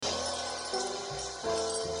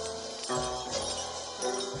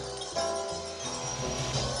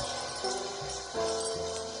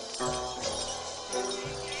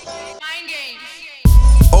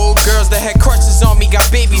that had crutches on me got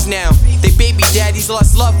babies now. They baby daddies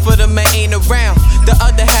lost love for them and ain't around. The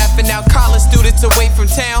other half are now college students away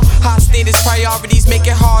from town. High status priorities make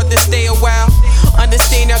it hard to stay a while.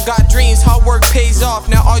 Understand I got dreams, hard work pays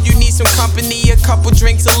off. Now all you need some company, a couple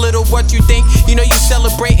drinks, a little what you think. You know you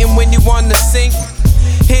celebrating when you wanna sing.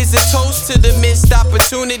 Here's a toast to the missed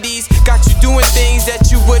opportunities. Got you doing things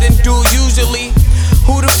that you wouldn't do usually.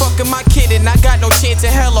 Who the fuck am I kidding? I got no chance in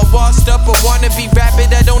hell. I washed up a wannabe rapper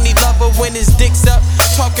that only love her when his dick's up.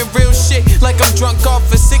 Talking real shit like I'm drunk off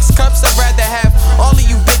for 6 cups. I'd rather have all of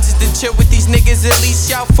you bitches than chill with these niggas. At least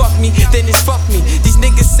y'all fuck me, then it's fuck me. These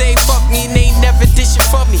niggas say fuck me and they ain't never did shit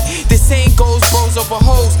for me. This ain't goes bros over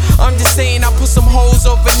hoes. I'm just saying I put some hoes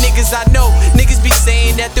over niggas I know. Niggas be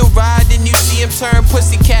saying that they'll ride and you see him turn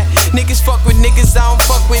pussycat. Niggas fuck with niggas I don't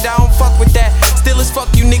fuck with, I don't fuck with that. Still as fuck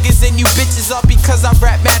you niggas and you bitches all because I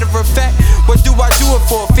rap. Matter of fact, what do I do it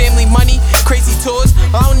for? Family, money, crazy tours.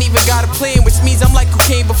 I don't even got a plan, which means I'm like who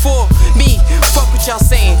came before me. Fuck what y'all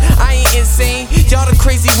saying, I ain't insane. Y'all the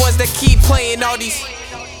crazy ones that keep playing all these.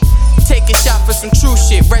 Take a shot for some true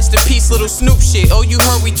shit. Rest in peace, little Snoop shit. Oh, you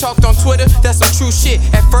heard we talked on Twitter? That's some true shit.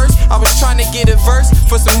 At first, I was trying to get a verse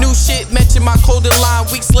for some new shit. Mentioned my clothing line.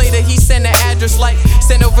 Weeks later, he sent an address like,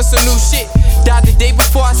 send over some new shit. Died the day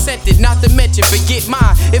before I sent it, not to mention, forget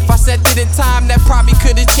mine. If I sent it in time, that probably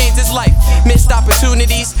could've changed his life. Missed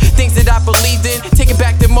opportunities, things that I believed in. Taking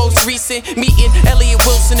back the most recent meeting. Elliot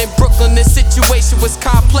Wilson in Brooklyn. The situation was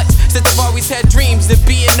complex. Since I've always had dreams of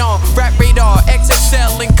being on Rap Radar,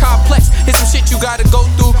 XXL, and Complex. It's some shit you gotta go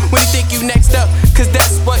through when you think you next up, cause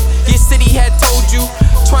that's what your city had told you.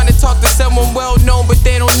 Trying to talk to someone well known but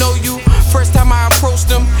they don't know you. First time I approached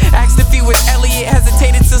him, asked if he was Elliot,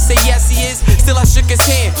 hesitated to say yes he is. Still I shook his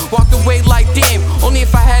hand, walked away like damn. Only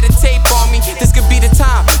if I had a tape on me, this could be the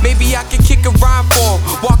time. Maybe I could kick a rhyme for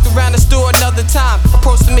him. Walked around the store another time,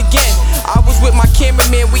 approached him again. I was with my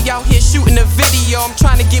cameraman, we out here shooting a video. I'm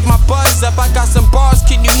trying to get my buzz up, I got some bars,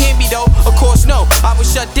 can you hear me though? Of course no, I was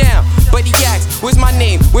shut down. But he asked, where's my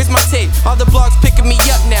name, where's my tape? All the blogs picking me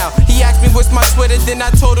up now. He asked me what's my Twitter, then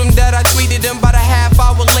I told him that I tweeted him. About a half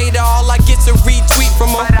hour later, all I get's a retweet from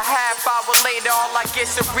him. About a half hour later, all I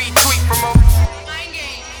get's a retweet from him.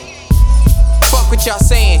 Fuck what y'all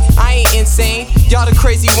saying, I ain't insane. Y'all the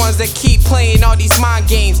crazy ones that keep playing all these mind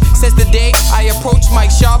games. Since the day I approached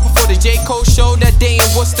Mike Sharp before the J. Cole show that day in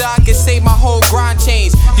Worcester, I could say my whole grind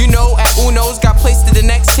changed. You know, at Uno's, got placed to the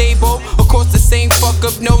next table. Of course, the same fuck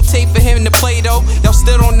up, no tape for him to play though. Y'all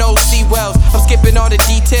still don't know C. Wells, I'm skipping all the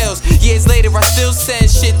details. Years later, I still send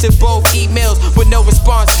shit to both emails with no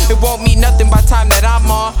response. It won't mean nothing by the time that I'm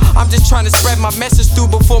on. I'm just trying to spread my message through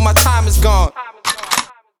before my time is gone.